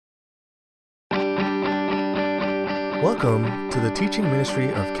Welcome to the teaching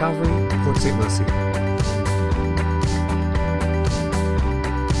ministry of Calvary, Port St. Lucie.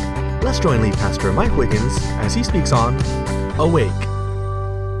 Let's join lead pastor Mike Wiggins as he speaks on Awake.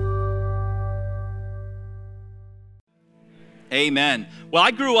 Amen. Well,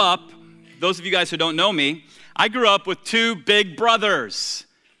 I grew up, those of you guys who don't know me, I grew up with two big brothers.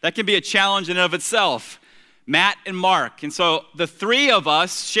 That can be a challenge in and of itself, Matt and Mark. And so the three of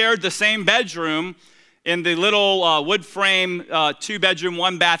us shared the same bedroom in the little wood frame, 2-bedroom,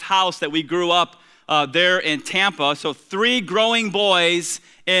 1-bath house that we grew up there in Tampa. So 3 growing boys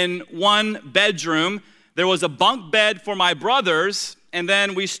in 1 bedroom. There was a bunk bed for my brothers, and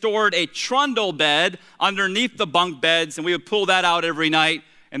then we stored a trundle bed underneath the bunk beds, and we would pull that out every night,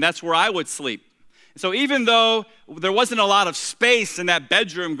 and that's where I would sleep. So even though there wasn't a lot of space in that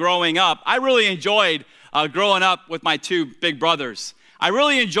bedroom growing up, I really enjoyed growing up with my 2 big brothers. I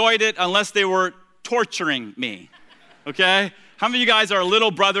really enjoyed it unless they were torturing me, okay? How many of you guys are little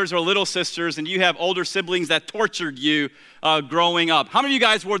brothers or little sisters and you have older siblings that tortured you growing up? How many of you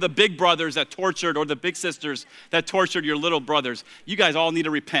guys were the big brothers that tortured or the big sisters that tortured your little brothers? You guys all need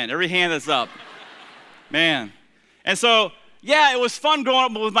to repent. Every hand that's up. Man. And so, yeah, it was fun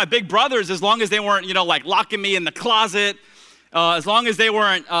growing up with my big brothers as long as they weren't, like locking me in the closet, as long as they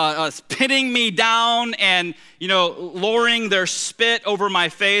weren't pinning me down and, lowering their spit over my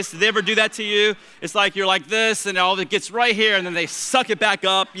face. Did they ever do that to you? It's like you're like this and all it gets right here and then they suck it back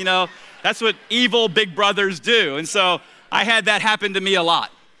up, That's what evil big brothers do. And so I had that happen to me a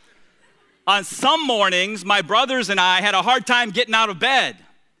lot. On some mornings, my brothers and I had a hard time getting out of bed.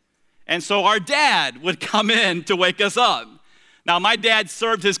 And so our dad would come in to wake us up. Now, my dad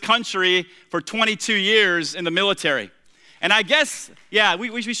served his country for 22 years in the military. And I guess,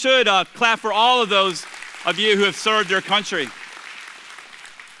 we should clap for all of those of you who have served your country.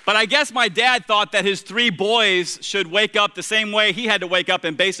 But I guess my dad thought that his 3 boys should wake up the same way he had to wake up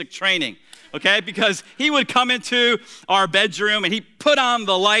in basic training, okay? Because he would come into our bedroom and he put on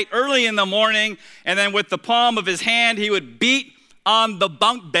the light early in the morning, and then with the palm of his hand, he would beat on the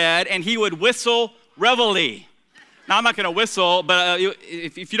bunk bed and he would whistle Reveille. Now, I'm not going to whistle, but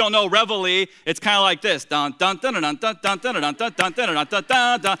if you don't know Reveille, it's kind of like this. Dun, dun, dun, dun, dun, dun, dun, dun, dun, dun, dun, dun, dun,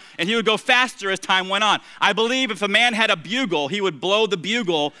 dun, dun, and he would go faster as time went on. I believe if a man had a bugle, he would blow the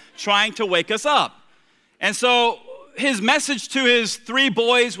bugle trying to wake us up. And so his message to his 3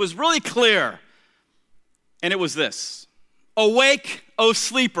 boys was really clear, and it was this: Awake, O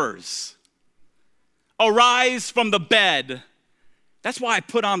sleepers, arise from the bed. That's why I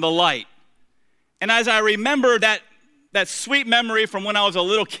put on the light. And as I remember that sweet memory from when I was a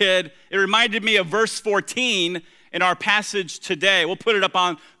little kid, it reminded me of verse 14 in our passage today. We'll put it up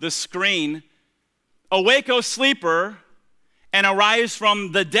on the screen. Awake, O sleeper, and arise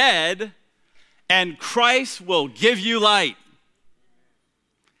from the dead, and Christ will give you light.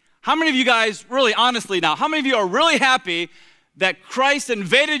 How many of you guys, really honestly now, how many of you are really happy that Christ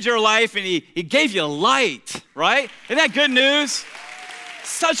invaded your life and he gave you light, right? Isn't that good news?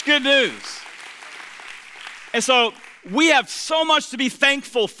 Such good news. And so we have so much to be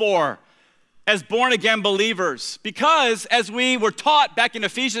thankful for as born-again believers, because as we were taught back in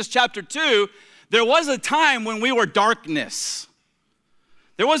Ephesians chapter 2, there was a time when we were darkness.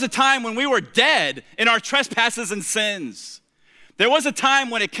 There was a time when we were dead in our trespasses and sins. There was a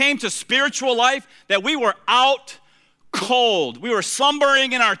time when it came to spiritual life that we were out cold. We were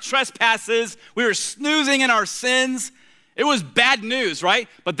slumbering in our trespasses. We were snoozing in our sins. It was bad news, right?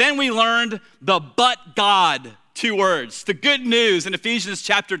 But then we learned the but God 2 words, the good news in Ephesians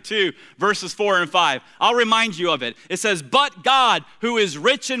chapter 2, verses 4 and 5. I'll remind you of it. It says, but God, who is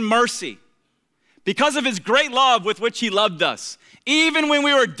rich in mercy, because of his great love with which he loved us, even when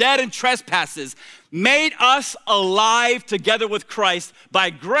we were dead in trespasses, made us alive together with Christ by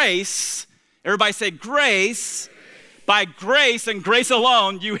grace. Everybody say grace. By grace and grace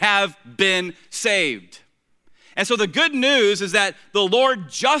alone, you have been saved. And so the good news is that the Lord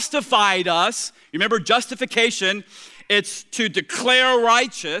justified us. Remember, justification, it's to declare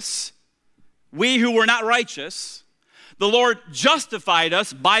righteous we who were not righteous. The Lord justified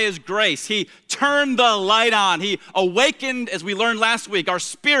us by his grace. He turned the light on. He awakened, as we learned last week, our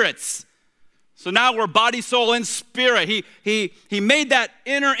spirits. So now we're body, soul, and spirit. He made that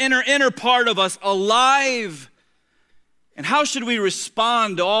inner part of us alive. And how should we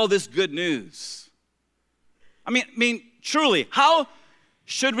respond to all this good news? I mean, truly, how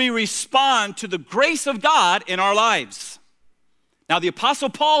should we respond to the grace of God in our lives? Now, the Apostle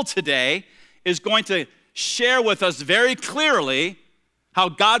Paul today is going to share with us very clearly how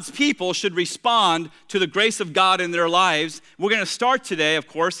God's people should respond to the grace of God in their lives. We're going to start today, of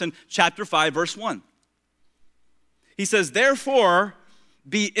course, in chapter 5, verse 1. He says, therefore,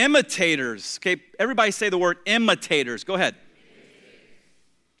 be imitators. Okay, everybody say the word imitators. Go ahead.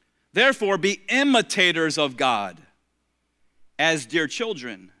 Therefore, be imitators of God as dear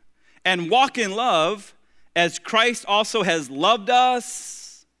children, and walk in love as Christ also has loved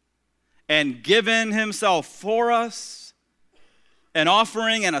us and given himself for us, an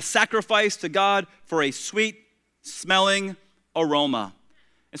offering and a sacrifice to God for a sweet smelling aroma.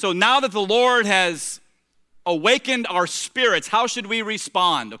 And so now that the Lord has awakened our spirits, how should we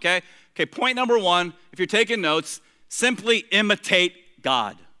respond, okay? Okay, point number one, if you're taking notes, simply imitate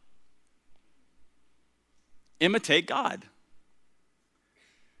God. Imitate God.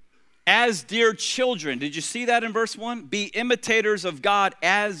 As dear children, did you see that in verse 1? Be imitators of God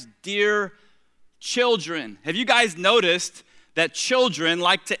as dear children. Have you guys noticed that children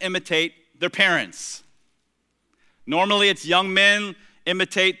like to imitate their parents? Normally it's young men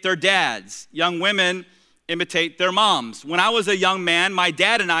imitate their dads. Young women imitate their moms. When I was a young man, my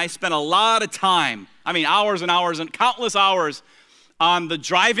dad and I spent a lot of time, hours and hours and countless hours on the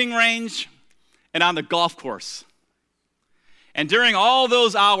driving range and on the golf course. And during all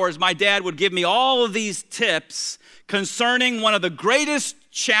those hours, my dad would give me all of these tips concerning one of the greatest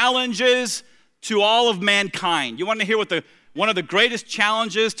challenges to all of mankind. You want to hear what one of the greatest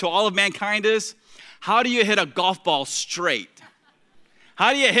challenges to all of mankind is? How do you hit a golf ball straight?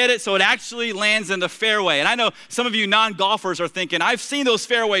 How do you hit it so it actually lands in the fairway? And I know some of you non-golfers are thinking, I've seen those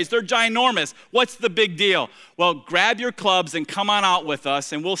fairways, they're ginormous. What's the big deal? Well, grab your clubs and come on out with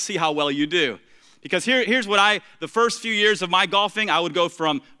us and we'll see how well you do. Because here's what the first few years of my golfing, I would go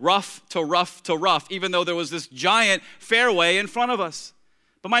from rough to rough to rough, even though there was this giant fairway in front of us.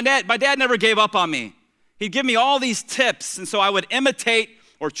 But my dad never gave up on me. He'd give me all these tips, and so I would imitate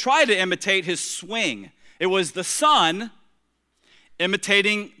or try to imitate his swing. It was the son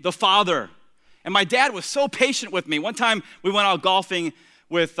imitating the father. And my dad was so patient with me. One time we went out golfing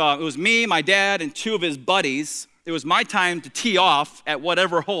with, it was me, my dad, and two of his buddies. It was my time to tee off at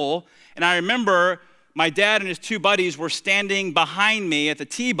whatever hole. And I remember my dad and his two buddies were standing behind me at the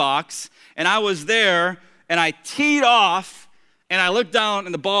tee box, and I was there, and I teed off, and I looked down,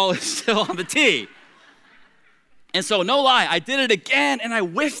 and the ball is still on the tee. And so, no lie, I did it again, and I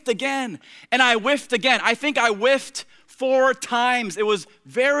whiffed again, and I whiffed again. I think I whiffed 4 times. It was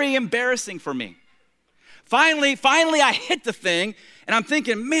very embarrassing for me. Finally, I hit the thing, and I'm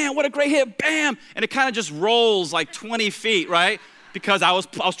thinking, man, what a great hit, bam! And it kind of just rolls like 20 feet, right? Because I was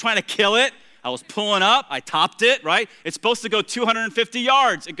trying to kill it. I was pulling up. I topped it, right? It's supposed to go 250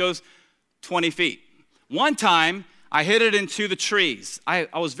 yards. It goes 20 feet. One time, I hit it into the trees. I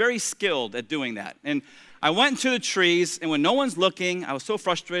was very skilled at doing that. And I went into the trees, and when no one's looking, I was so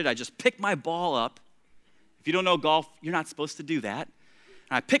frustrated, I just picked my ball up. If you don't know golf, you're not supposed to do that.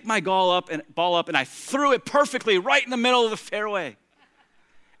 And I picked my ball up, and I threw it perfectly right in the middle of the fairway.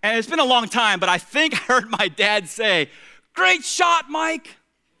 And it's been a long time, but I think I heard my dad say, "Great shot, Mike.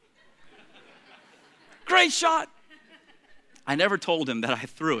 Great shot." I never told him that I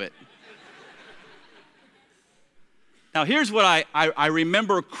threw it. Now, here's what I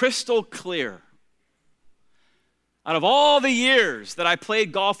remember crystal clear. Out of all the years that I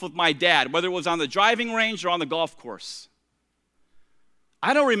played golf with my dad, whether it was on the driving range or on the golf course,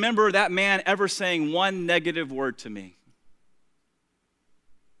 I don't remember that man ever saying one negative word to me.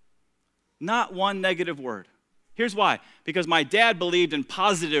 Not one negative word. Here's why. Because my dad believed in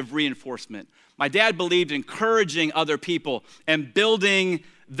positive reinforcement. My dad believed in encouraging other people and building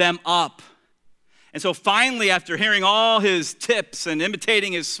them up. And so finally, after hearing all his tips and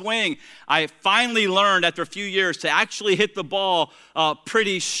imitating his swing, I finally learned after a few years to actually hit the ball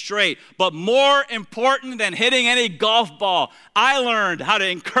pretty straight. But more important than hitting any golf ball, I learned how to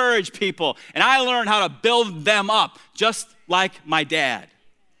encourage people, and I learned how to build them up, just like my dad.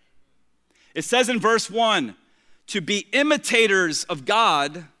 It says in verse 1, to be imitators of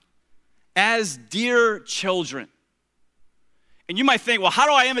God as dear children. And you might think, well, how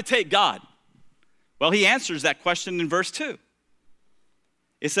do I imitate God? Well, he answers that question in verse 2.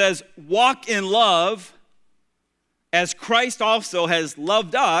 It says, walk in love as Christ also has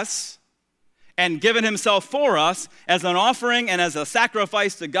loved us and given himself for us as an offering and as a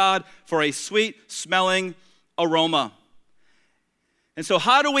sacrifice to God for a sweet smelling aroma. And so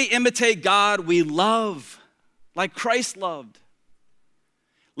how do we imitate God? We love like Christ loved.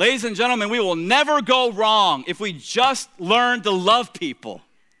 Ladies and gentlemen, we will never go wrong if we just learn to love people.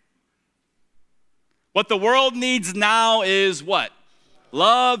 What the world needs now is what?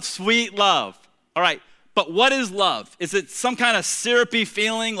 Love, sweet love. All right, but what is love? Is it some kind of syrupy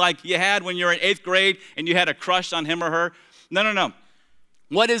feeling like you had when you were in 8th grade and you had a crush on him or her? No.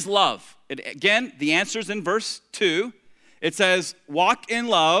 What is love? Again, the answer is in verse 2. It says, walk in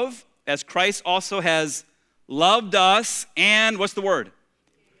love as Christ also has loved us and, what's the word?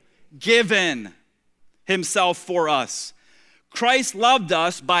 Given himself for us. Christ loved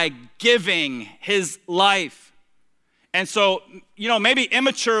us by giving his life. And so, maybe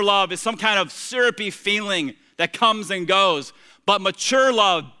immature love is some kind of syrupy feeling that comes and goes. But mature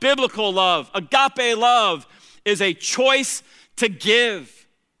love, biblical love, agape love is a choice to give,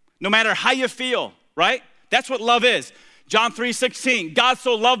 no matter how you feel, right? That's what love is. John 3:16, God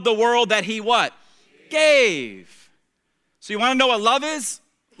so loved the world that he what? Gave. So you want to know what love is?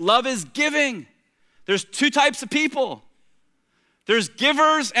 Love is giving. There's two types of people. There's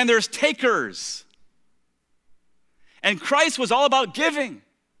givers and there's takers. And Christ was all about giving.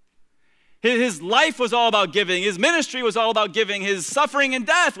 His life was all about giving. His ministry was all about giving. His suffering and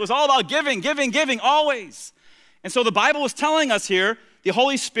death was all about giving, always. And so the Bible was telling us here, the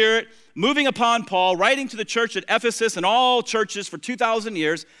Holy Spirit moving upon Paul, writing to the church at Ephesus and all churches for 2,000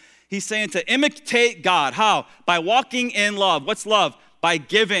 years, he's saying to imitate God. How? By walking in love. What's love? By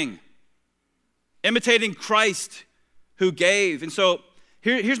giving. Imitating Christ who gave. And so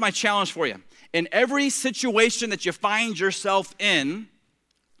here's my challenge for you. In every situation that you find yourself in,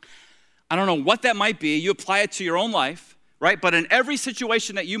 I don't know what that might be. You apply it to your own life, right? But in every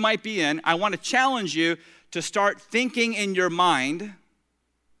situation that you might be in, I want to challenge you to start thinking in your mind,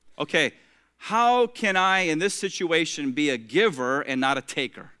 okay, how can I in this situation be a giver and not a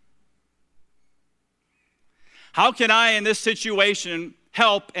taker? How can I in this situation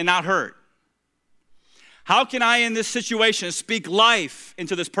help and not hurt? How can I in this situation speak life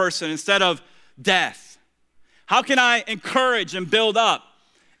into this person instead of death? How can I encourage and build up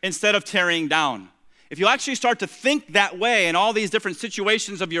instead of tearing down? If you actually start to think that way in all these different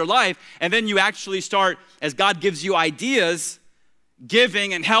situations of your life, and then you actually start, as God gives you ideas,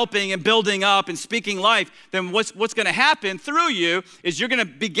 giving and helping and building up and speaking life, then what's going to happen through you is you're going to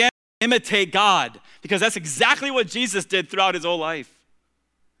begin to imitate God, because that's exactly what Jesus did throughout his whole life.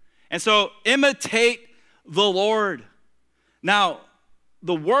 And so imitate the Lord. Now,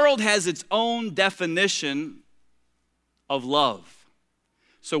 the world has its own definition of love.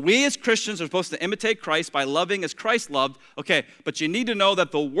 So we as Christians are supposed to imitate Christ by loving as Christ loved. Okay, but you need to know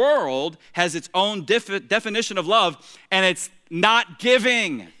that the world has its own definition of love, and it's not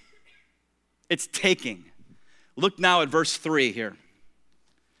giving. It's taking. Look now at verse 3 here.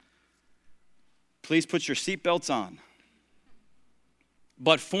 Please put your seatbelts on.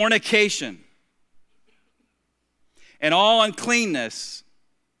 But fornication and all uncleanness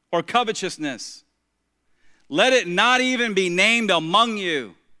or covetousness, let it not even be named among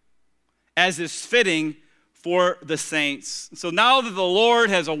you, as is fitting for the saints. So now that the Lord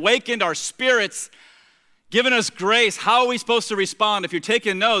has awakened our spirits, given us grace, how are we supposed to respond? If you're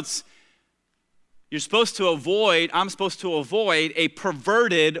taking notes, I'm supposed to avoid a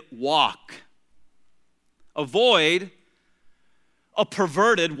perverted walk. Avoid a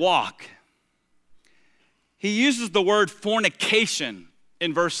perverted walk. He uses the word fornication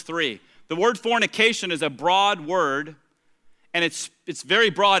in verse 3. The word fornication is a broad word, and it's very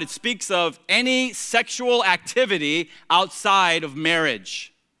broad. It speaks of any sexual activity outside of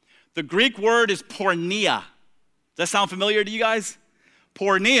marriage. The Greek word is porneia. Does that sound familiar to you guys?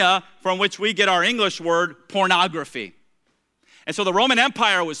 Porneia, from which we get our English word pornography. And so the Roman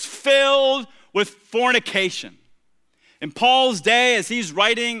Empire was filled with fornication. In Paul's day, as he's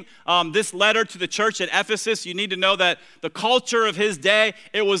writing this letter to the church at Ephesus, you need to know that the culture of his day,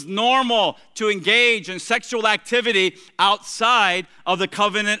 it was normal to engage in sexual activity outside of the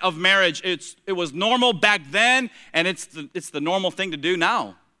covenant of marriage. It was normal back then, and it's the normal thing to do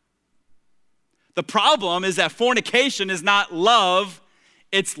now. The problem is that fornication is not love,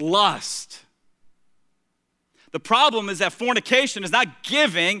 it's lust. The problem is that fornication is not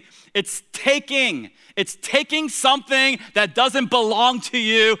giving, it's taking. It's taking something that doesn't belong to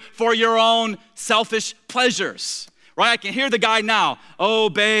you for your own selfish pleasures, right? I can hear the guy now. Oh,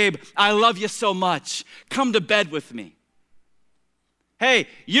 babe, I love you so much. Come to bed with me. Hey,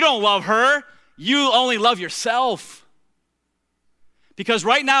 you don't love her. You only love yourself. Because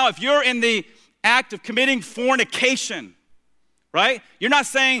right now, if you're in the act of committing fornication, right? You're not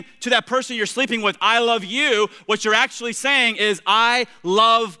saying to that person you're sleeping with, I love you. What you're actually saying is, I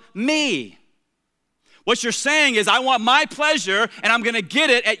love me. What you're saying is, I want my pleasure, and I'm going to get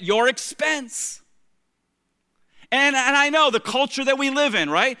it at your expense. And I know the culture that we live in,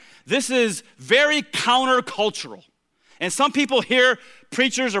 right? This is very countercultural. And some people hear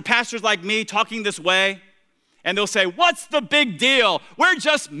preachers or pastors like me talking this way, and they'll say, what's the big deal? We're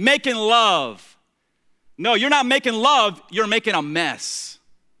just making love. No, you're not making love, you're making a mess.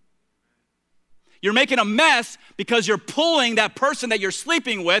 You're making a mess because you're pulling that person that you're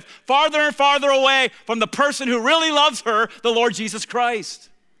sleeping with farther and farther away from the person who really loves her, the Lord Jesus Christ.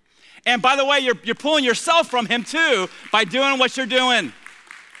 And by the way, you're pulling yourself from him too by doing what you're doing.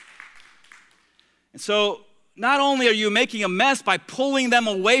 And so not only are you making a mess by pulling them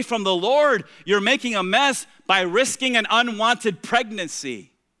away from the Lord, you're making a mess by risking an unwanted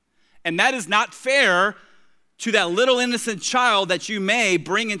pregnancy. And that is not fair to that little innocent child that you may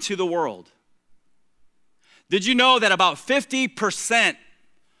bring into the world. Did you know that about 50%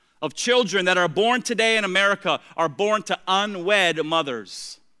 of children that are born today in America are born to unwed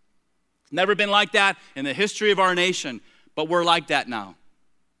mothers? Never been like that in the history of our nation, but we're like that now.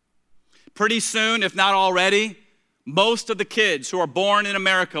 Pretty soon, if not already, most of the kids who are born in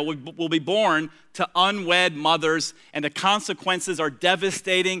America will be born to unwed mothers, and the consequences are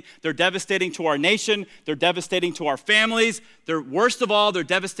devastating. They're devastating to our nation. They're devastating to our families. Worst of all, they're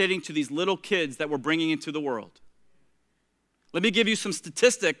devastating to these little kids that we're bringing into the world. Let me give you some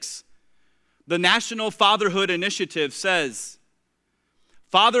statistics. The National Fatherhood Initiative says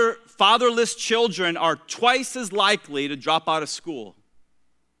fatherless children are twice as likely to drop out of school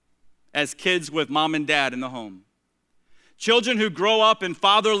as kids with mom and dad in the home. Children who grow up in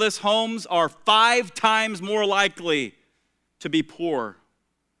fatherless homes are 5 times more likely to be poor.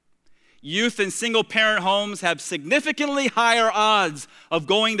 Youth in single-parent homes have significantly higher odds of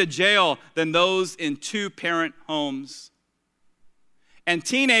going to jail than those in 2-parent homes. And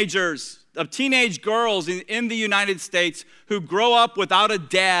teenage girls in the United States who grow up without a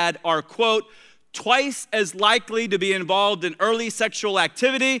dad are, quote, twice as likely to be involved in early sexual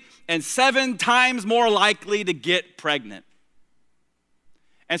activity and 7 times more likely to get pregnant.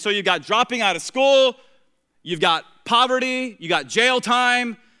 And so you've got dropping out of school, you've got poverty, you got jail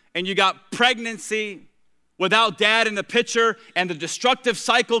time, and you got pregnancy without dad in the picture, and the destructive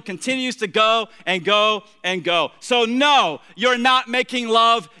cycle continues to go and go and go. So no, you're not making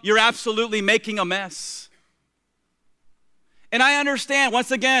love, you're absolutely making a mess. And I understand,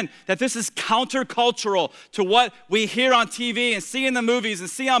 once again, that this is countercultural to what we hear on TV and see in the movies and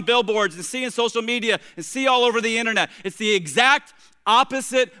see on billboards and see in social media and see all over the internet. It's the exact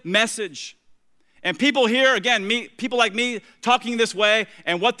opposite message. And people hear, again, people like me talking this way,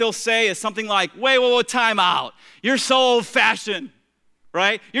 and what they'll say is something like, wait, time out. You're so old-fashioned,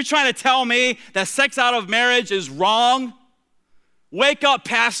 right? You're trying to tell me that sex out of marriage is wrong? Wake up,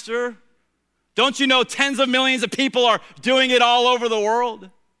 pastor. Don't you know tens of millions of people are doing it all over the world?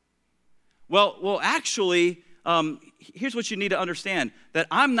 Well, actually, here's what you need to understand, that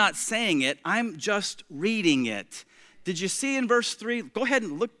I'm not saying it, I'm just reading it. Did you see in verse 3? Go ahead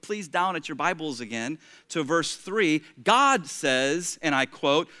and look, please, down at your Bibles again to verse 3. God says, and I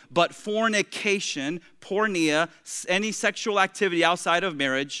quote, but fornication, porneia, any sexual activity outside of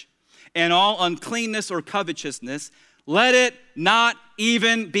marriage, and all uncleanness or covetousness, let it not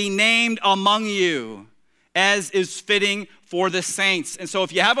even be named among you, as is fitting for the saints. And so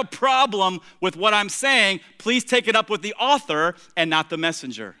if you have a problem with what I'm saying, please take it up with the author and not the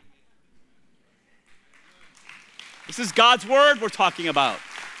messenger. This is God's word we're talking about.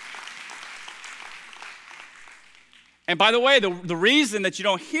 And by the way, the reason that you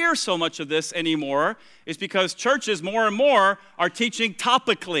don't hear so much of this anymore is because churches more and more are teaching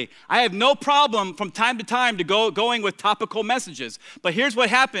topically. I have no problem from time to time going with topical messages. But here's what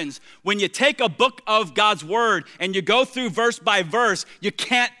happens. When you take a book of God's word and you go through verse by verse, you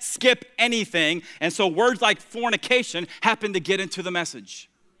can't skip anything. And so words like fornication happen to get into the message.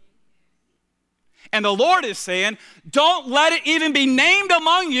 And the Lord is saying, don't let it even be named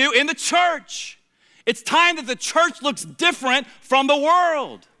among you in the church. It's time that the church looks different from the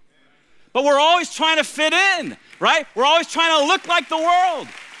world. But we're always trying to fit in, right? We're always trying to look like the world.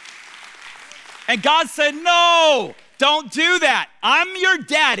 And God said, no, don't do that. I'm your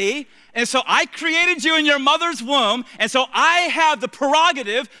daddy, and so I created you in your mother's womb, and so I have the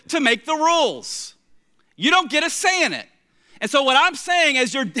prerogative to make the rules. You don't get a say in it. And so what I'm saying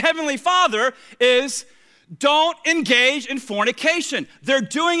as your heavenly Father is, don't engage in fornication. They're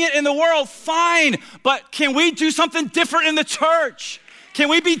doing it in the world, fine, but can we do something different in the church? Can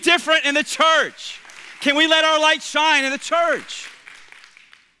we be different in the church? Can we let our light shine in the church?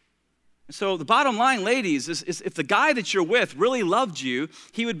 So the bottom line, ladies, is if the guy that you're with really loved you,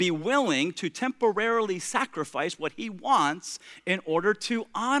 he would be willing to temporarily sacrifice what he wants in order to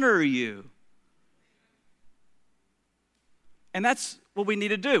honor you. And that's what we need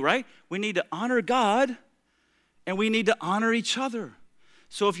to do, right? We need to honor God, and we need to honor each other.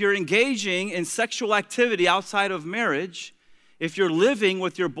 So if you're engaging in sexual activity outside of marriage, if you're living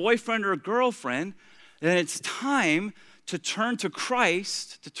with your boyfriend or girlfriend, then it's time to turn to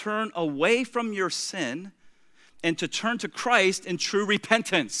Christ, to turn away from your sin, and to turn to Christ in true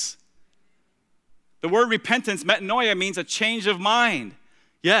repentance. The word repentance, metanoia, means a change of mind.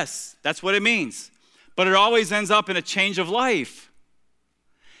 Yes, that's what it means. But it always ends up in a change of life.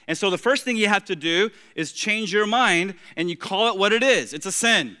 And so the first thing you have to do is change your mind, and you call it what it is. It's a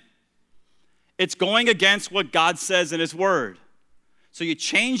sin. It's going against what God says in his word. So you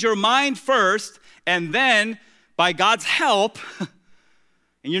change your mind first, and then by God's help,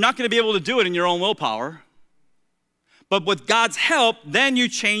 and you're not going to be able to do it in your own willpower, but with God's help, then you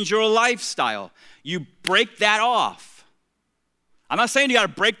change your lifestyle. You break that off. I'm not saying you got to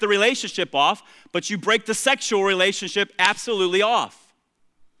break the relationship off, but you break the sexual relationship absolutely off.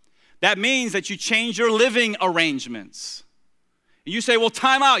 That means that you change your living arrangements. You say, well,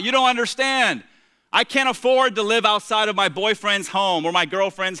 time out. You don't understand. I can't afford to live outside of my boyfriend's home or my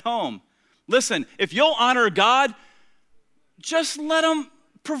girlfriend's home. Listen, if you'll honor God, just let him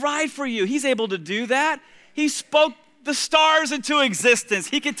provide for you. He's able to do that. He spoke the stars into existence.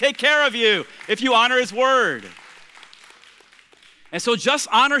 He can take care of you if you honor his word. And so just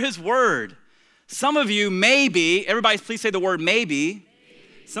honor his word. Some of you maybe, everybody please say the word maybe.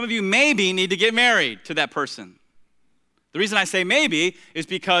 Some of you maybe need to get married to that person. The reason I say maybe is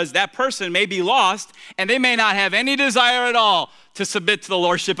because that person may be lost and they may not have any desire at all to submit to the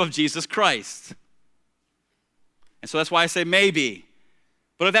lordship of Jesus Christ. And so that's why I say maybe.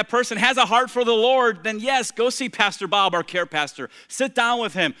 But if that person has a heart for the Lord, then yes, go see Pastor Bob, our care pastor. Sit down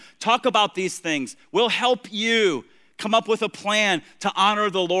with him. Talk about these things. We'll help you come up with a plan to honor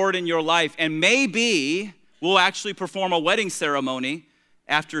the Lord in your life. And maybe we'll actually perform a wedding ceremony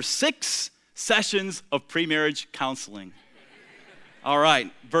after 6 sessions of pre-marriage counseling. All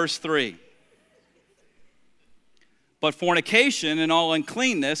right, verse 3. But fornication and all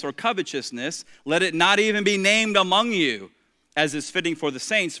uncleanness or covetousness, let it not even be named among you, as is fitting for the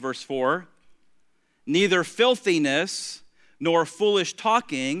saints, verse 4. Neither filthiness, nor foolish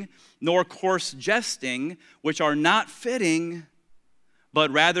talking, nor coarse jesting, which are not fitting, but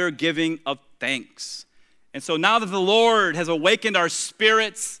rather giving of thanks. And so now that the Lord has awakened our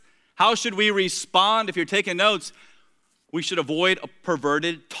spirits, how should we respond? If you're taking notes, we should avoid a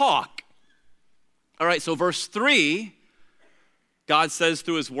perverted talk. All right, so verse 3, God says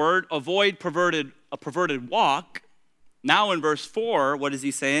through his word, avoid a perverted walk. Now in verse 4, what is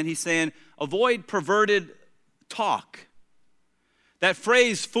he saying? He's saying, avoid perverted talk. That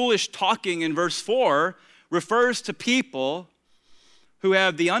phrase, foolish talking, in verse 4, refers to people who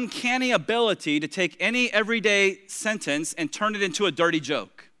have the uncanny ability to take any everyday sentence and turn it into a dirty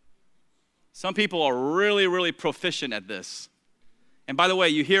joke. Some people are really, really proficient at this. And by the way,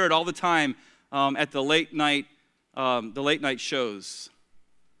 you hear it all the time at the late night shows.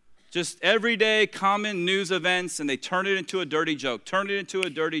 Just everyday common news events, and they turn it into a dirty joke. Turn it into a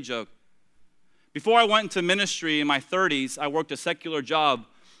dirty joke. Before I went into ministry in my 30s, I worked a secular job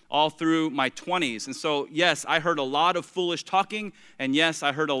all through my 20s. And so, yes, I heard a lot of foolish talking, and yes,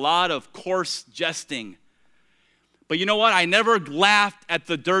 I heard a lot of coarse jesting. But you know what? I never laughed at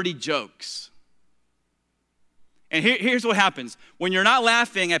the dirty jokes. And here's what happens. When you're not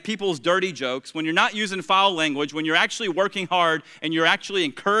laughing at people's dirty jokes, when you're not using foul language, when you're actually working hard and you're actually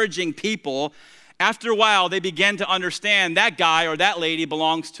encouraging people, after a while they begin to understand that guy or that lady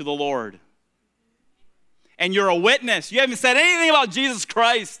belongs to the Lord. And you're a witness. You haven't said anything about Jesus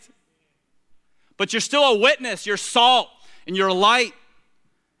Christ, but you're still a witness. You're salt and you're light.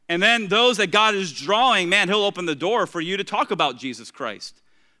 And then those that God is drawing, man, he'll open the door for you to talk about Jesus Christ.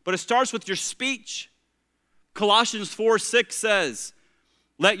 But it starts with your speech. Colossians 4:6 says,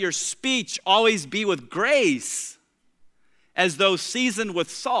 let your speech always be with grace, as though seasoned with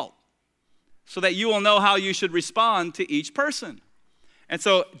salt, so that you will know how you should respond to each person. And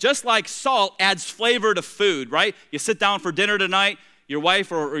so just like salt adds flavor to food, right? You sit down for dinner tonight, your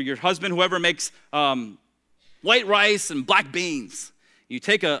wife or your husband, whoever makes white rice and black beans. You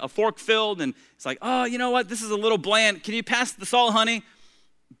take a fork filled and it's like, oh, you know what? This is a little bland. Can you pass the salt, honey?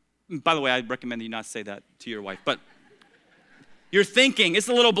 By the way, I'd recommend that you not say that to your wife. But you're thinking, it's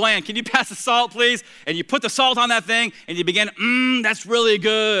a little bland. Can you pass the salt, please? And you put the salt on that thing and you begin, that's really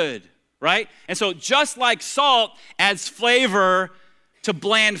good, right? And so just like salt adds flavor to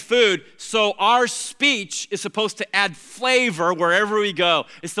bland food, so our speech is supposed to add flavor wherever we go.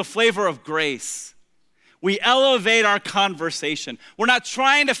 It's the flavor of grace. We elevate our conversation. We're not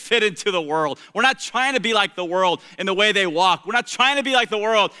trying to fit into the world. We're not trying to be like the world in the way they walk. We're not trying to be like the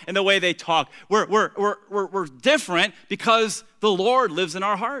world in the way they talk. We're different because the Lord lives in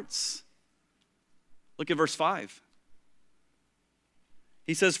our hearts. Look at verse 5.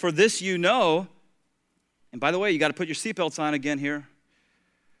 He says, for this you know, And by the way, you got to put your seatbelts on again here.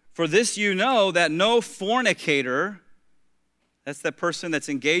 For this you know that no fornicator, that's that person that's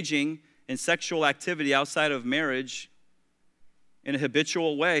engaging in sexual activity outside of marriage in a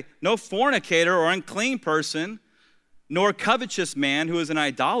habitual way, no fornicator or unclean person, nor covetous man who is an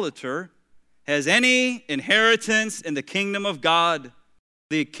idolater, has any inheritance in the kingdom of God,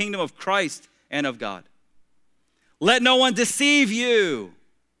 the kingdom of Christ and of God. Let no one deceive you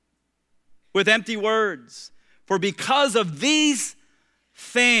with empty words. For because of these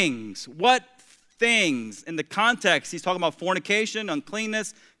things, what things? In the context, he's talking about fornication,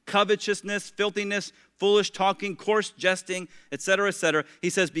 uncleanness, covetousness, filthiness, foolish talking, coarse jesting, etc., etc. He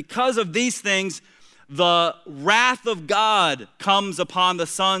says, because of these things, the wrath of God comes upon the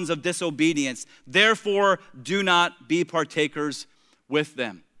sons of disobedience. Therefore, do not be partakers with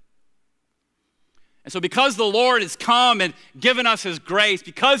them. And so because the Lord has come and given us his grace,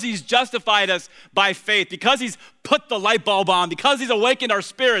 because he's justified us by faith, because he's put the light bulb on, because he's awakened our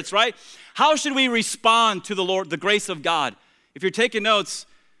spirits, right? How should we respond to the Lord, the grace of God? If you're taking notes,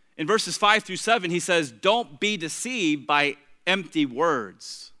 in verses 5 through 7, he says, don't be deceived by empty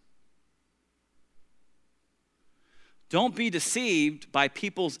words. Don't be deceived by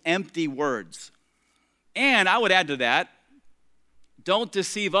people's empty words. And I would add to that, don't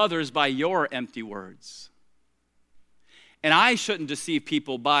deceive others by your empty words. And I shouldn't deceive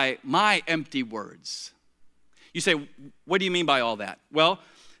people by my empty words. You say, what do you mean by all that? Well,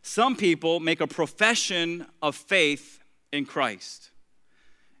 some people make a profession of faith in Christ.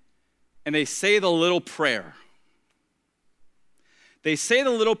 And they say the little prayer. They say the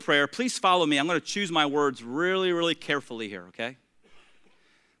little prayer. Please follow me. I'm going to choose my words really, really carefully here, okay?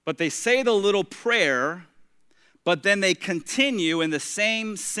 But they say the little prayer, but then they continue in the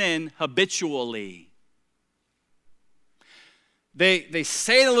same sin habitually. They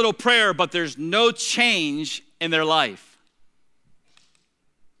say the little prayer, but there's no change in their life.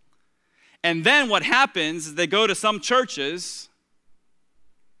 And then what happens is they go to some churches,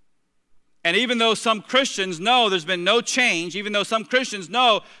 and even though some Christians know there's been no change, even though some Christians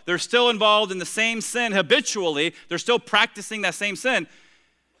know they're still involved in the same sin habitually, they're still practicing that same sin,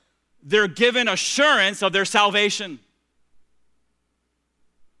 they're given assurance of their salvation.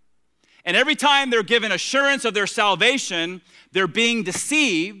 And every time they're given assurance of their salvation, they're being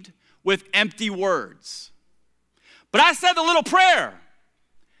deceived with empty words. But I said the little prayer.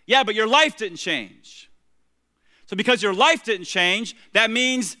 Yeah, but your life didn't change. So because your life didn't change, that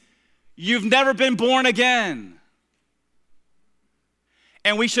means you've never been born again.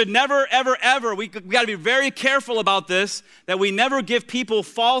 And we should never, ever, ever, we got to be very careful about this, that we never give people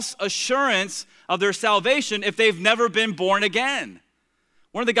false assurance of their salvation if they've never been born again.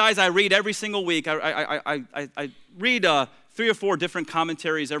 One of the guys I read every single week, I read 3 or 4 different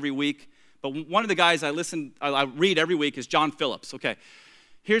commentaries every week, but one of the guys I read every week is John Phillips. Okay,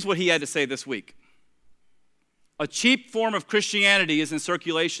 here's what he had to say this week. A cheap form of Christianity is in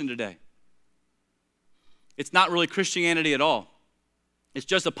circulation today. It's not really Christianity at all. It's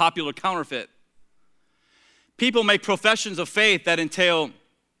just a popular counterfeit. People make professions of faith that entail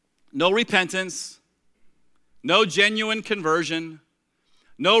no repentance, no genuine conversion,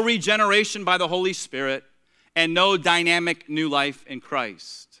 no regeneration by the Holy Spirit, and no dynamic new life in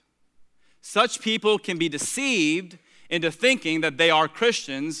Christ. Such people can be deceived into thinking that they are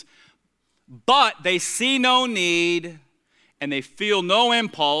Christians, but they see no need and they feel no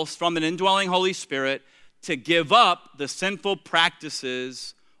impulse from an indwelling Holy Spirit to give up the sinful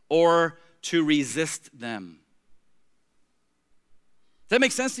practices or to resist them. Does that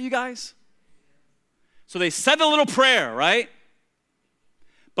make sense to you guys? So they said the little prayer, right?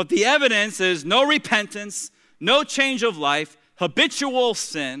 But the evidence is no repentance, no change of life, habitual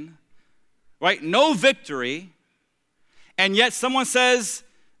sin, right? No victory. And yet someone says,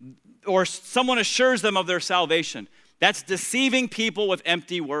 or someone assures them of their salvation. That's deceiving people with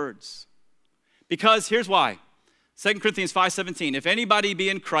empty words. Because here's why. 2 Corinthians 5:17, if anybody be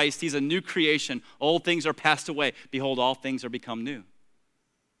in Christ, he's a new creation. Old things are passed away. Behold, all things are become new.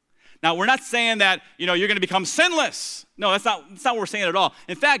 Now, we're not saying that, you're going to become sinless. No, that's not what we're saying at all.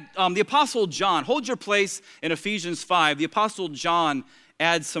 In fact, the Apostle John, hold your place in Ephesians 5. The Apostle John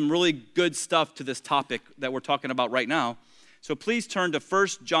adds some really good stuff to this topic that we're talking about right now. So please turn to 1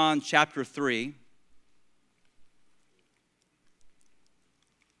 John chapter 3.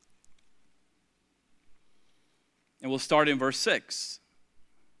 And we'll start in verse 6.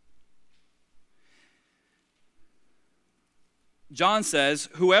 John says,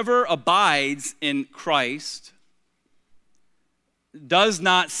 whoever abides in Christ does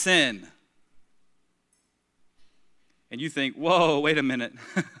not sin. And you think, whoa, wait a minute.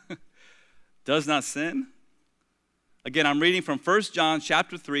 Does not sin? Again, I'm reading from 1 John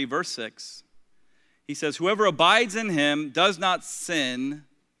chapter 3, verse 6. He says, whoever abides in him does not sin.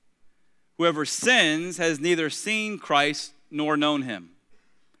 Whoever sins has neither seen Christ nor known him.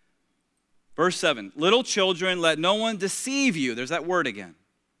 Verse 7, little children, let no one deceive you. There's that word again.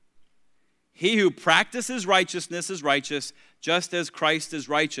 He who practices righteousness is righteous, just as Christ is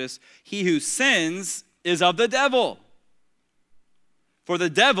righteous. He who sins is of the devil. For the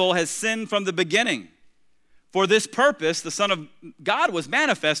devil has sinned from the beginning. For this purpose, the Son of God was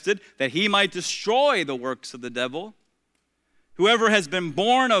manifested, that he might destroy the works of the devil. Whoever has been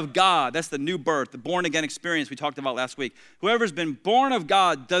born of God, that's the new birth, the born-again experience we talked about last week. Whoever has been born of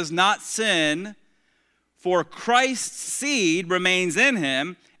God does not sin, for Christ's seed remains in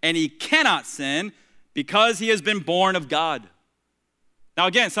him, and he cannot sin because he has been born of God. Now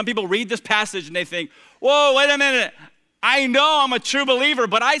again, some people read this passage and they think, whoa, wait a minute. I know I'm a true believer,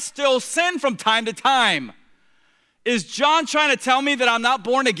 but I still sin from time to time. Is John trying to tell me that I'm not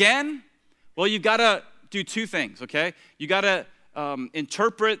born again? Well, you've got to do two things, okay? You got to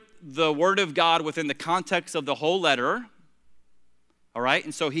interpret the Word of God within the context of the whole letter, all right?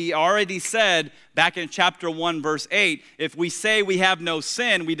 And so he already said back in chapter 1, verse 8, if we say we have no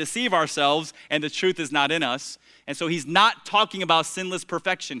sin, we deceive ourselves and the truth is not in us. And so he's not talking about sinless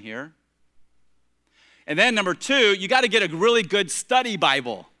perfection here. And then number two, you got to get a really good study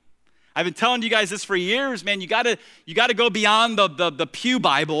Bible. I've been telling you guys this for years, man. You got to go beyond the Pew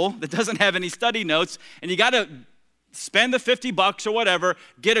Bible that doesn't have any study notes, and you got to spend the $50 or whatever,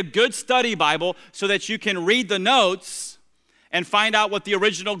 get a good study Bible so that you can read the notes and find out what the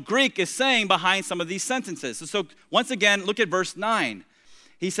original Greek is saying behind some of these sentences. So once again, look at verse 9.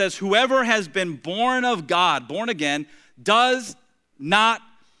 He says, whoever has been born of God, born again, does not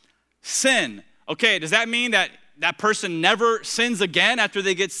sin. Okay, does that mean that that person never sins again after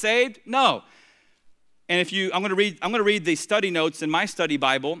they get saved? No. And I'm going to read the study notes in my study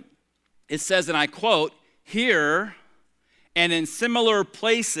Bible. It says, and I quote, here and in similar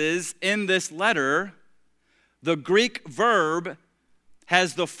places in this letter, the Greek verb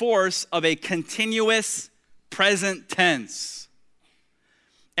has the force of a continuous present tense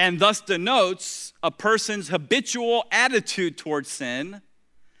and thus denotes a person's habitual attitude towards sin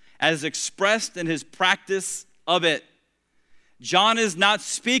as expressed in his practice of it. John is not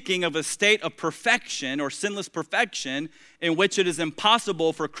speaking of a state of perfection or sinless perfection in which it is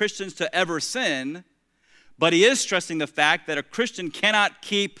impossible for Christians to ever sin, but he is stressing the fact that a Christian cannot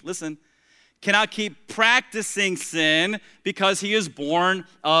keep practicing sin because he is born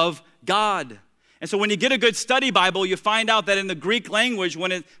of God. And so when you get a good study Bible, you find out that in the Greek language,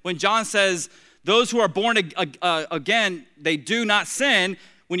 when John says, those who are born again, they do not sin,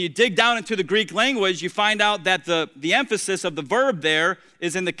 when you dig down into the Greek language, you find out that the emphasis of the verb there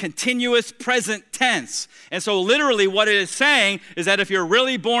is in the continuous present tense. And so literally what it is saying is that if you're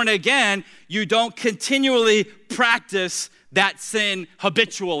really born again, you don't continually practice that sin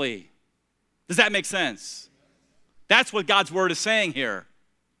habitually. Does that make sense? That's what God's word is saying here.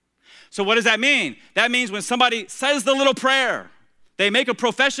 So what does that mean? That means when somebody says the little prayer, they make a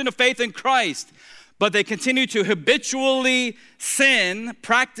profession of faith in Christ, but they continue to habitually sin,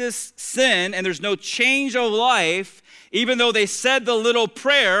 practice sin, and there's no change of life, even though they said the little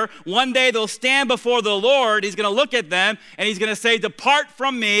prayer, one day they'll stand before the Lord, he's going to look at them, and he's going to say, depart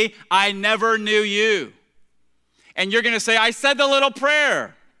from me, I never knew you. And you're going to say, I said the little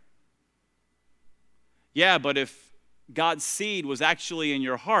prayer. Yeah, but if God's seed was actually in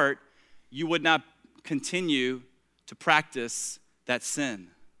your heart, you would not continue to practice that sin.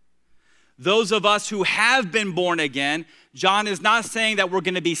 Those of us who have been born again, John is not saying that we're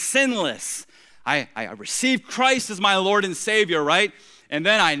going to be sinless. I received Christ as my Lord and Savior, right? And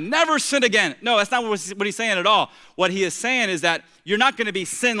then I never sin again. No, that's not what he's saying at all. What he is saying is that you're not going to be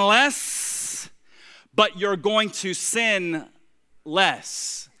sinless, but you're going to sin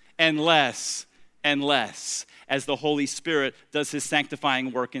less and less and less as the Holy Spirit does his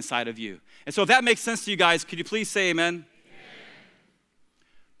sanctifying work inside of you. And so if that makes sense to you guys, could you please say amen?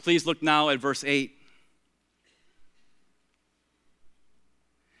 Please look now at verse 8.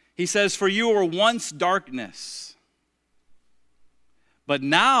 He says, for you were once darkness, but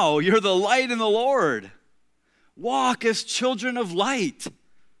now you're the light in the Lord. Walk as children of light.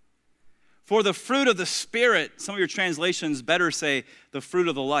 For the fruit of the Spirit, some of your translations better say the fruit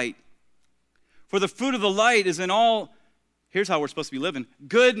of the light. For the fruit of the light is in all, here's how we're supposed to be living,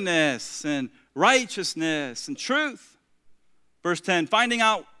 goodness and righteousness and truth. Verse 10, finding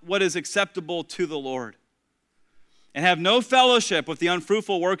out what is acceptable to the Lord, and have no fellowship with the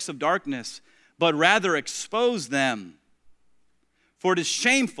unfruitful works of darkness, but rather expose them. For it is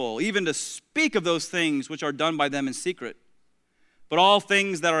shameful even to speak of those things which are done by them in secret. But all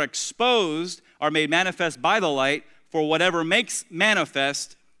things that are exposed are made manifest by the light, for whatever makes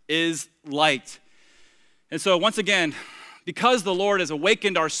manifest is light. And so once again, because the Lord has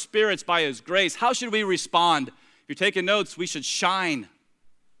awakened our spirits by his grace, how should we respond? If you're taking notes, we should shine.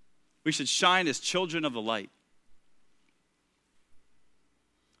 We should shine as children of the light.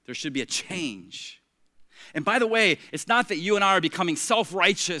 There should be a change. And by the way, it's not that you and I are becoming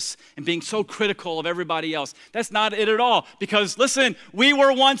self-righteous and being so critical of everybody else. That's not it at all. Because listen, we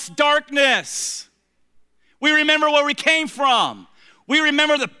were once darkness. We remember where we came from. We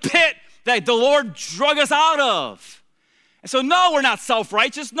remember the pit that the Lord drug us out of. And so no, we're not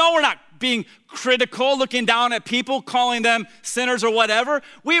self-righteous. No, we're not being critical, looking down at people, calling them sinners or whatever.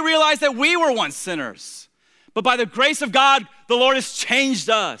 We realize that we were once sinners. But by the grace of God, the Lord has changed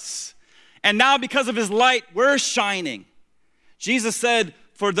us. And now because of his light, we're shining. Jesus said,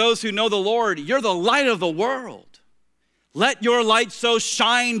 for those who know the Lord, you're the light of the world. Let your light so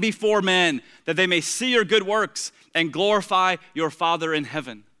shine before men that they may see your good works and glorify your Father in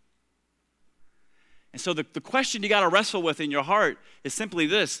heaven. And so the question you got to wrestle with in your heart is simply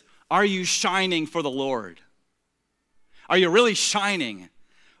this: are you shining for the Lord? Are you really shining?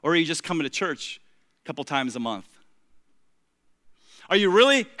 Or are you just coming to church a couple times a month?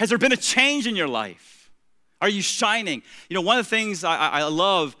 Has there been a change in your life? Are you shining? You know, one of the things I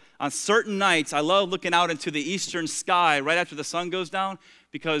love on certain nights, I love looking out into the eastern sky right after the sun goes down,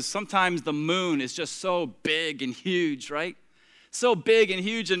 because sometimes the moon is just so big and huge, right? So big and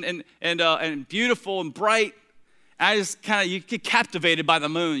huge and beautiful and bright. I just you get captivated by the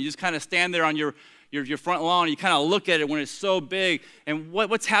moon. You just kind of stand there on your front lawn and you kind of look at it when it's so big. And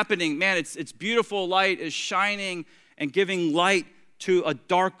what's happening? Man, it's beautiful. Light is shining and giving light to a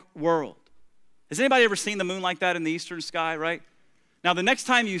dark world. Has anybody ever seen the moon like that in the eastern sky, right? Now, the next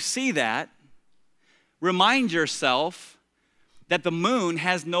time you see that, remind yourself that the moon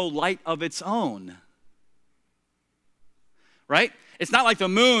has no light of its own, right? It's not like the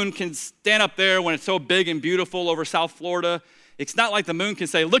moon can stand up there when it's so big and beautiful over South Florida. It's not like the moon can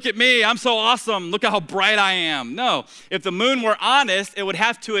say, look at me, I'm so awesome, look at how bright I am. No, if the moon were honest, it would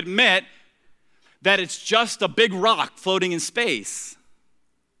have to admit that it's just a big rock floating in space,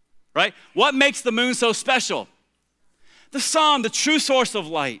 right? What makes the moon so special? The sun, the true source of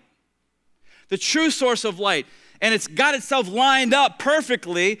light. The true source of light. And it's got itself lined up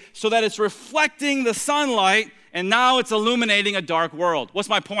perfectly so that it's reflecting the sunlight, and now it's illuminating a dark world. What's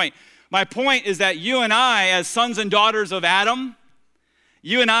my point? My point is that you and I, as sons and daughters of Adam,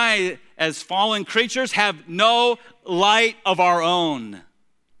 you and I, as fallen creatures, have no light of our own.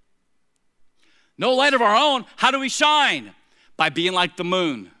 No light of our own. How do we shine? By being like the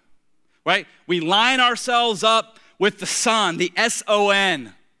moon, right? We line ourselves up with the sun, the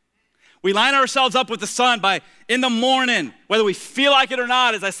S-O-N. We line ourselves up with the sun by, in the morning, whether we feel like it or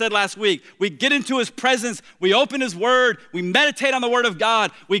not, as I said last week, we get into his presence, we open his word, we meditate on the word of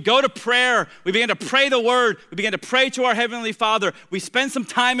God, we go to prayer, we begin to pray the word, we begin to pray to our Heavenly Father, we spend some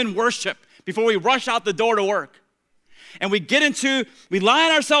time in worship before we rush out the door to work. And we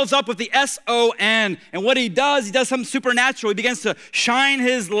line ourselves up with the S-O-N. And what he does something supernatural. He begins to shine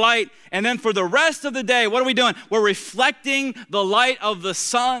his light. And then for the rest of the day, what are we doing? We're reflecting the light of the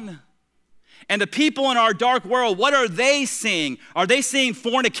sun. And the people in our dark world, what are they seeing? Are they seeing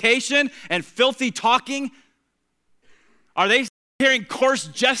fornication and filthy talking? Are they hearing coarse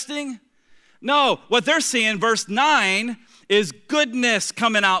jesting? No, what they're seeing, verse 9, is goodness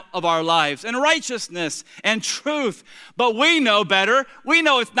coming out of our lives and righteousness and truth. But we know better. We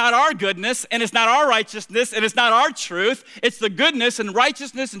know it's not our goodness and it's not our righteousness and it's not our truth. It's the goodness and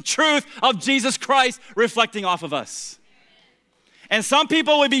righteousness and truth of Jesus Christ reflecting off of us. And some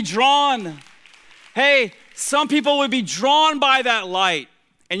people would be drawn. Some people would be drawn by that light.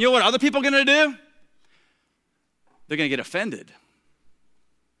 And you know what other people are going to do? They're going to get offended.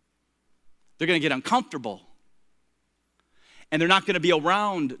 They're going to get uncomfortable. And they're not going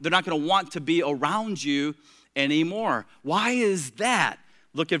to want to be around you anymore. Why is that?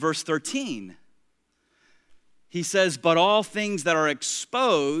 Look at verse 13. He says, but all things that are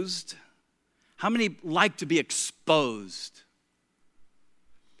exposed, how many like to be exposed?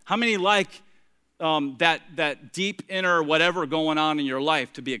 How many like that deep inner whatever going on in your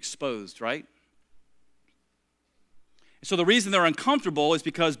life to be exposed, right? So the reason they're uncomfortable is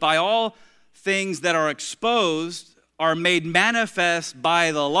because by all things that are exposed are made manifest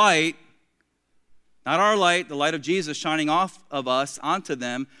by the light, not our light, the light of Jesus shining off of us onto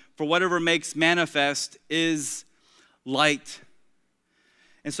them, for whatever makes manifest is light.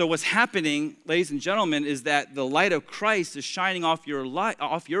 And so what's happening, ladies and gentlemen, is that the light of Christ is shining off your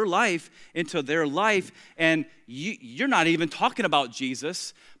life into their life, and you're not even talking about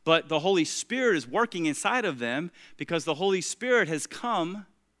Jesus, but the Holy Spirit is working inside of them because the Holy Spirit has come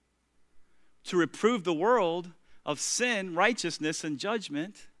to reprove the world of sin, righteousness, and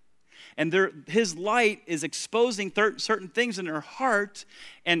judgment. And his light is exposing certain things in their heart,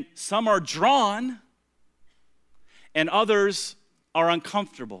 and some are drawn, and others are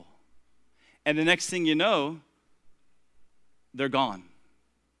uncomfortable. And the next thing you know, they're gone.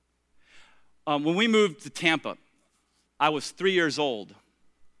 When we moved to Tampa, I was 3 years old.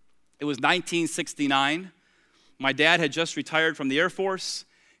 It was 1969. My dad had just retired from the Air Force,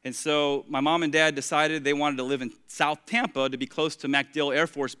 and so my mom and dad decided they wanted to live in South Tampa to be close to MacDill Air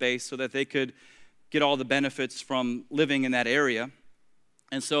Force Base so that they could get all the benefits from living in that area.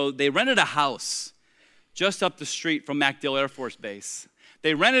 And so they rented a house just up the street from MacDill Air Force Base.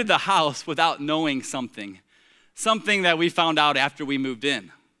 They rented the house without knowing something that we found out after we moved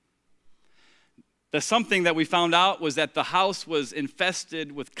in. The something that we found out was that the house was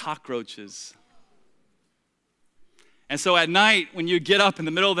infested with cockroaches. And so at night, when you'd get up in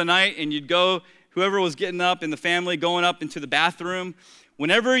the middle of the night and you'd go, whoever was getting up in the family, going up into the bathroom,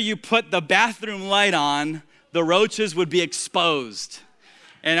 whenever you put the bathroom light on, the roaches would be exposed.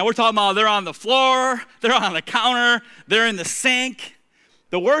 And we're talking about they're on the floor, they're on the counter, they're in the sink.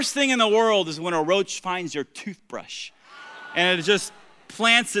 The worst thing in the world is when a roach finds your toothbrush and it just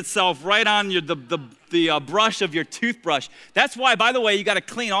plants itself right on the brush of your toothbrush. That's why, by the way, you got to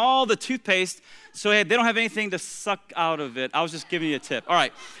clean all the toothpaste so they don't have anything to suck out of it. I was just giving you a tip. All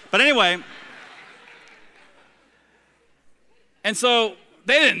right. But anyway, and so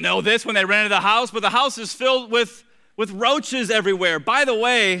they didn't know this when they rented the house, but the house is filled with roaches everywhere. By the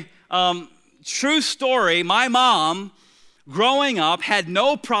way, true story, my mom, growing up, had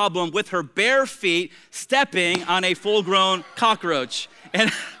no problem with her bare feet stepping on a full-grown cockroach. And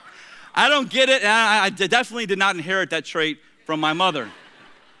I don't get it, and I definitely did not inherit that trait from my mother.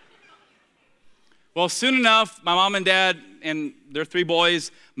 Well, soon enough, my mom and dad and their 3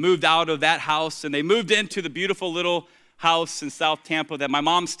 boys moved out of that house, and they moved into the beautiful little house in South Tampa that my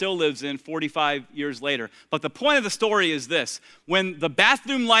mom still lives in 45 years later. But the point of the story is this. When the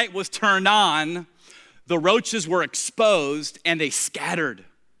bathroom light was turned on, the roaches were exposed and they scattered.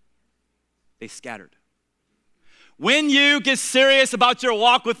 They scattered. When you get serious about your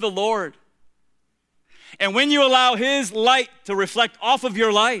walk with the Lord, and when you allow His light to reflect off of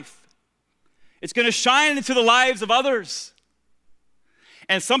your life, it's going to shine into the lives of others.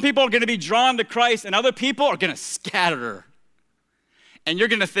 And some people are going to be drawn to Christ, and other people are going to scatter. And you're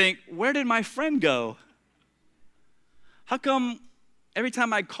going to think, where did my friend go? How come every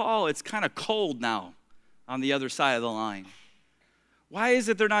time I call, it's kind of cold now on the other side of the line? Why is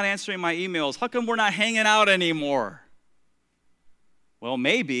it they're not answering my emails? How come we're not hanging out anymore? Well,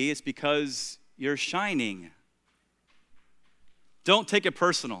 maybe it's because you're shining. Don't take it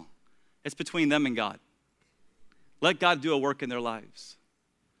personal. It's between them and God. Let God do a work in their lives.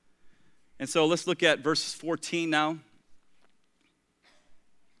 And so let's look at verse 14 now.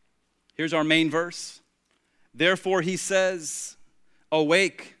 Here's our main verse. Therefore he says,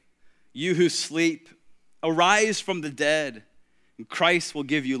 awake, you who sleep, arise from the dead, and Christ will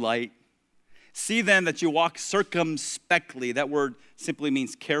give you light. See then that you walk circumspectly. That word simply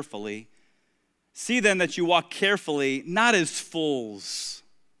means carefully. See then that you walk carefully, not as fools,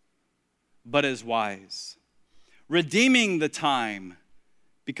 but as wise, redeeming the time,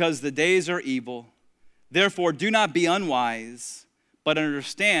 because the days are evil. Therefore, do not be unwise, but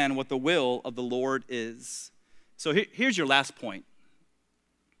understand what the will of the Lord is. So here's your last point.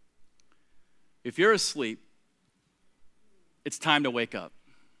 If you're asleep, it's time to wake up.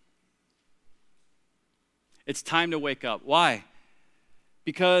 It's time to wake up. Why?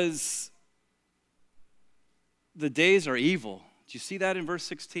 Because the days are evil. Do you see that in verse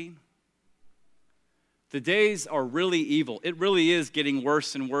 16? The days are really evil. It really is getting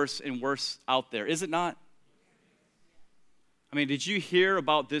worse and worse and worse out there, is it not? I mean, did you hear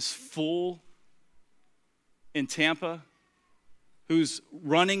about this fool in Tampa who's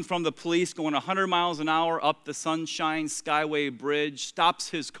running from the police going 100 miles an hour up the Sunshine Skyway Bridge, stops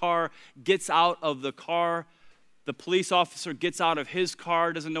his car, gets out of the car. The police officer gets out of his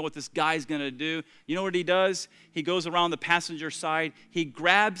car, doesn't know what this guy's going to do. You know what he does? He goes around the passenger side. He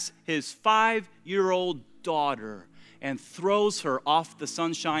grabs his 5-year-old daughter and throws her off the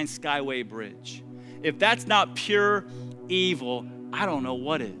Sunshine Skyway Bridge. If that's not pure evil, I don't know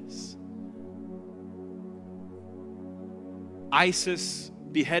what is. ISIS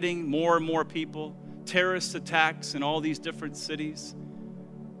beheading more and more people, terrorist attacks in all these different cities.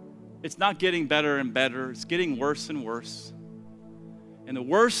 It's not getting better and better. It's getting worse and worse. And the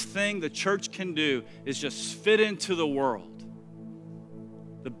worst thing the church can do is just fit into the world.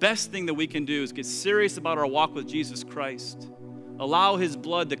 The best thing that we can do is get serious about our walk with Jesus Christ. Allow his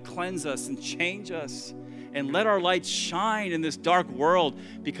blood to cleanse us and change us. And let our light shine in this dark world,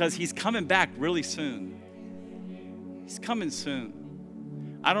 because he's coming back really soon. He's coming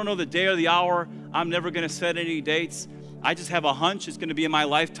soon. I don't know the day or the hour. I'm never going to set any dates. I just have a hunch it's going to be in my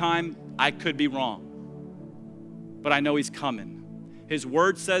lifetime. I could be wrong. But I know he's coming. His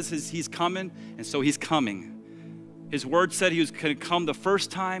word says he's coming, and so he's coming. His word said he was going to come the first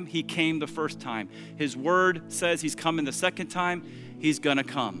time. He came the first time. His word says he's coming the second time. He's going to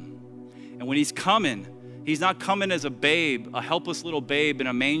come. And when he's coming, he's not coming as a babe, a helpless little babe in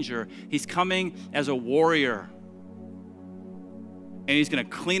a manger. He's coming as a warrior. And he's going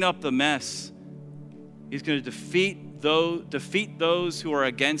to clean up the mess. He's going to defeat those who are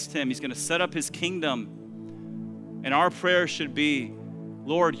against him. He's going to set up his kingdom. And our prayer should be,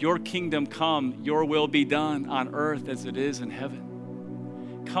 Lord, your kingdom come, your will be done on earth as it is in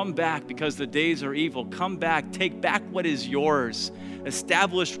heaven. Come back, because the days are evil. Come back, take back what is yours.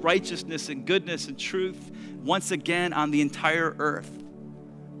 Establish righteousness and goodness and truth once again on the entire earth.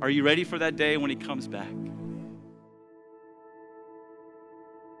 Are you ready for that day when he comes back?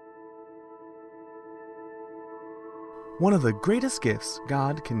 One of the greatest gifts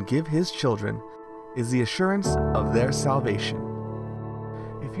God can give his children is the assurance of their salvation.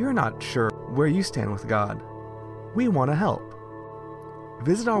 If you're not sure where you stand with God, we want to help.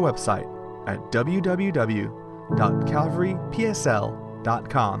 Visit our website at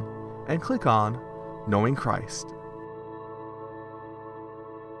www.calvarypsl.com and click on Knowing Christ.